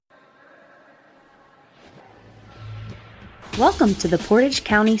Welcome to the Portage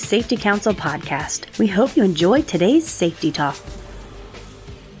County Safety Council podcast. We hope you enjoy today's safety talk.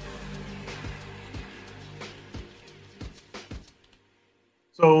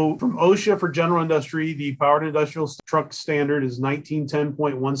 So from OSHA for general industry, the powered industrial truck standard is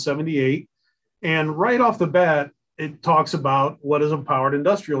 1910.178. And right off the bat, it talks about what is a powered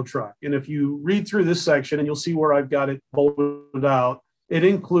industrial truck. And if you read through this section, and you'll see where I've got it bolded out, it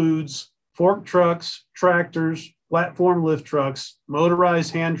includes fork trucks, tractors, platform lift trucks,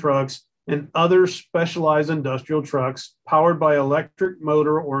 motorized hand trucks, and other specialized industrial trucks powered by electric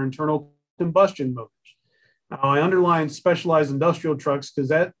motor or internal combustion motors. Now, I underline specialized industrial trucks because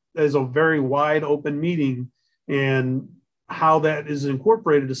that is a very wide open meaning, and how that is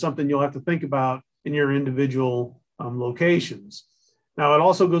incorporated is something you'll have to think about in your individual locations. Now, it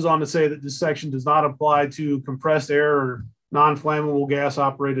also goes on to say that this section does not apply to compressed air or non-flammable gas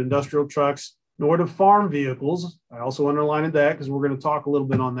operated industrial trucks, nor to farm vehicles. I also underlined that because we're going to talk a little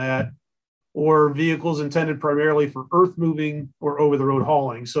bit on that, or vehicles intended primarily for earth moving or over the road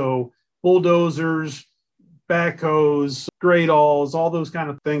hauling. So bulldozers, backhoes, grade-alls, all those kind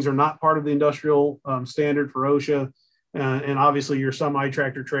of things are not part of the industrial standard for OSHA. And obviously your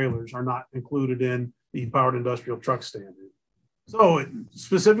semi-tractor trailers are not included in the powered industrial truck standard. So it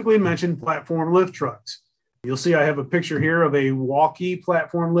specifically mentioned platform lift trucks. You'll see I have a picture here of a walkie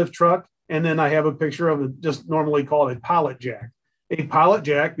platform lift truck. And then I have a picture of just normally called a pallet jack. A pallet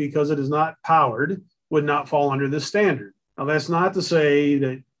jack, because it is not powered, would not fall under this standard. Now, that's not to say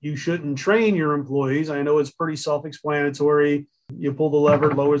that you shouldn't train your employees. I know it's pretty self-explanatory. You pull the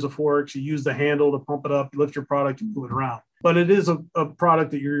lever, lowers the forks, you use the handle to pump it up, you lift your product, and move it around. But it is a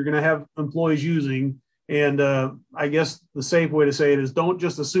product that you're going to have employees using. And I guess the safe way to say it is don't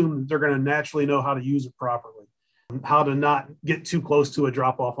just assume that they're going to naturally know how to use it properly, how to not get too close to a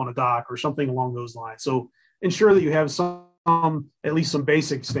drop off on a dock or something along those lines. So ensure that you have at least some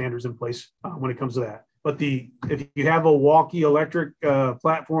basic standards in place when it comes to that. But if you have a walkie electric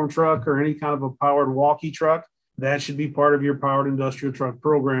platform truck or any kind of a powered walkie truck, that should be part of your powered industrial truck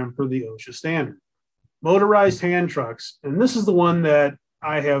program per the OSHA standard. Motorized hand trucks, and this is the one that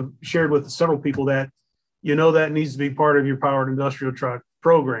I have shared with several people that that needs to be part of your powered industrial truck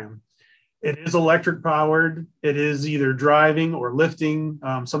program. It is electric powered. It is either driving or lifting,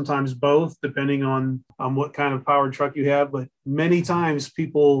 sometimes both, depending on what kind of powered truck you have. But many times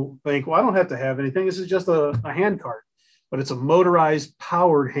people think, well, I don't have to have anything. This is just a hand cart. But it's a motorized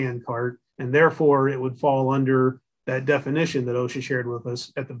powered hand cart, and therefore it would fall under that definition that OSHA shared with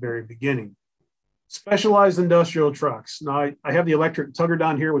us at the very beginning. Specialized industrial trucks. Now, I have the electric tugger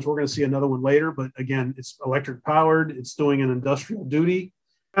down here, which we're going to see another one later. But again, it's electric powered. It's doing an industrial duty.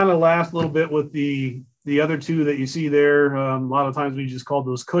 Kind of last a little bit with the other two that you see there. A lot of times we just call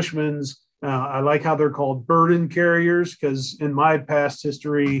those Cushmans. I like how they're called burden carriers because in my past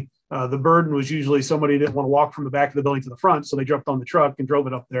history, the burden was usually somebody didn't want to walk from the back of the building to the front, so they jumped on the truck and drove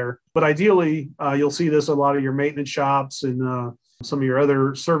it up there. But ideally, you'll see this a lot of your maintenance shops and some of your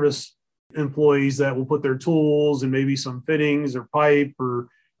other service employees that will put their tools and maybe some fittings or pipe or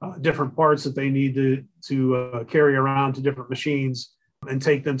different parts that they need to carry around to different machines and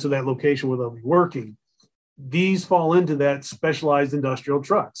take them to that location where they'll be working. These fall into that specialized industrial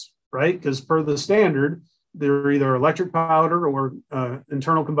trucks, right? Because per the standard, they're either electric powered or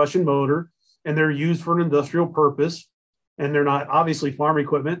internal combustion motor, and they're used for an industrial purpose. And they're not obviously farm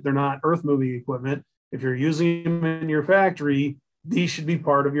equipment. They're not earth moving equipment. If you're using them in your factory, these should be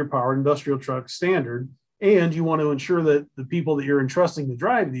part of your powered industrial truck standard. And you want to ensure that the people that you're entrusting to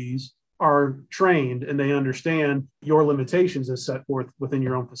drive these are trained and they understand your limitations as set forth within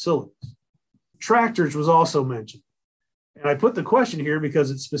your own facilities. Tractors was also mentioned. And I put the question here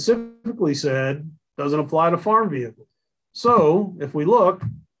because it specifically said doesn't apply to farm vehicles. So if we look,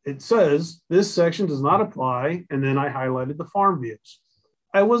 it says this section does not apply. And then I highlighted the farm vehicles.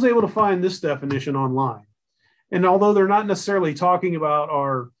 I was able to find this definition online. And although they're not necessarily talking about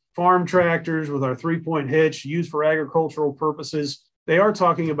our farm tractors with our 3-point hitch used for agricultural purposes, they are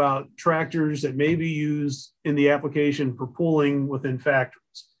talking about tractors that may be used in the application for pulling within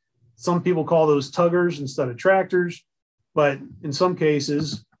factories. Some people call those tuggers instead of tractors, but in some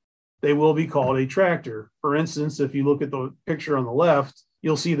cases, they will be called a tractor. For instance, if you look at the picture on the left,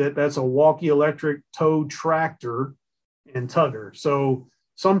 you'll see that that's a walkie electric tow tractor and tugger. So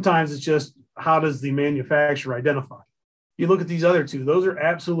sometimes it's just how does the manufacturer identify? You look at these other two, those are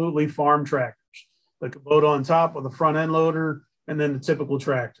absolutely farm tractors. The Kubota on top with a front end loader, and then the typical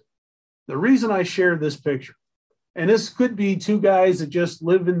tractor. The reason I share this picture, and this could be two guys that just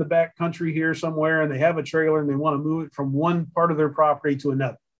live in the back country here somewhere and they have a trailer and they want to move it from one part of their property to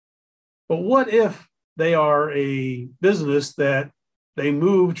another. But what if they are a business that they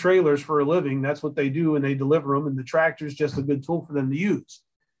move trailers for a living. That's what they do, and they deliver them, and the tractor is just a good tool for them to use.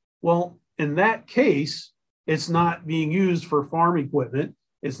 Well, in that case, it's not being used for farm equipment.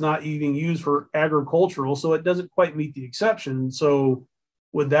 It's not even used for agricultural, so it doesn't quite meet the exception. So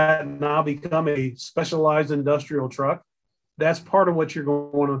would that now become a specialized industrial truck? That's part of what you're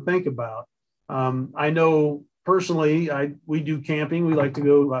going to think about. I know personally, we do camping. We like to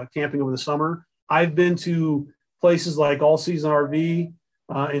go camping over the summer. I've been to places like All Season RV in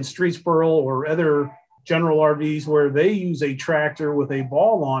Streetsboro or other general RVs where they use a tractor with a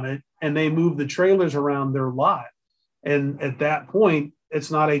ball on it and they move the trailers around their lot. And at that point,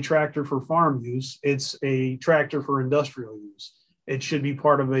 it's not a tractor for farm use. It's a tractor for industrial use. It should be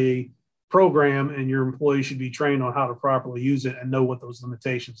part of a program, and your employees should be trained on how to properly use it and know what those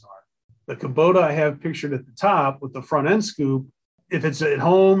limitations are. The Kubota I have pictured at the top with the front end scoop, if it's at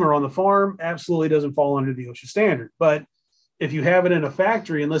home or on the farm, absolutely doesn't fall under the OSHA standard. But if you have it in a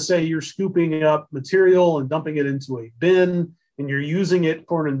factory, and let's say you're scooping up material and dumping it into a bin and you're using it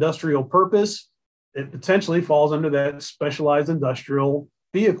for an industrial purpose, it potentially falls under that specialized industrial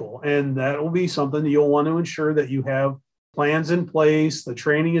vehicle. And that will be something that you'll want to ensure that you have plans in place, the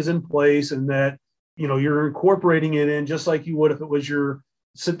training is in place, and that, you know, you're incorporating it in just like you would if it was your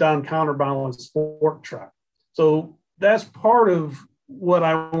sit-down counterbalance fork truck. So that's part of what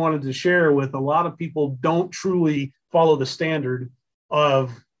I wanted to share with a lot of people don't truly follow the standard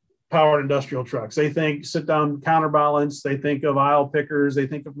of powered industrial trucks. They think sit-down counterbalance, they think of aisle pickers, they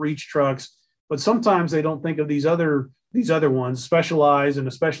think of reach trucks, but sometimes they don't think of these other ones, specialized, and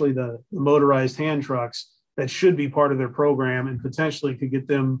especially the motorized hand trucks that should be part of their program and potentially could get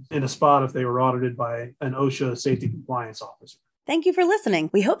them in a spot if they were audited by an OSHA safety compliance officer. Thank you for listening.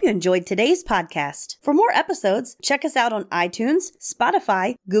 We hope you enjoyed today's podcast. For more episodes, check us out on iTunes,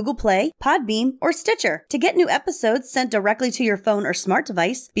 Spotify, Google Play, Podbean, or Stitcher. To get new episodes sent directly to your phone or smart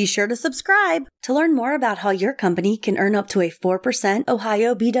device, be sure to subscribe. To learn more about how your company can earn up to a 4%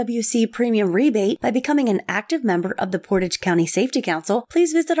 Ohio BWC premium rebate by becoming an active member of the Portage County Safety Council,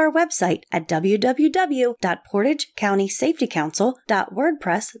 please visit our website at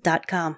www.portagecountysafetycouncil.wordpress.com.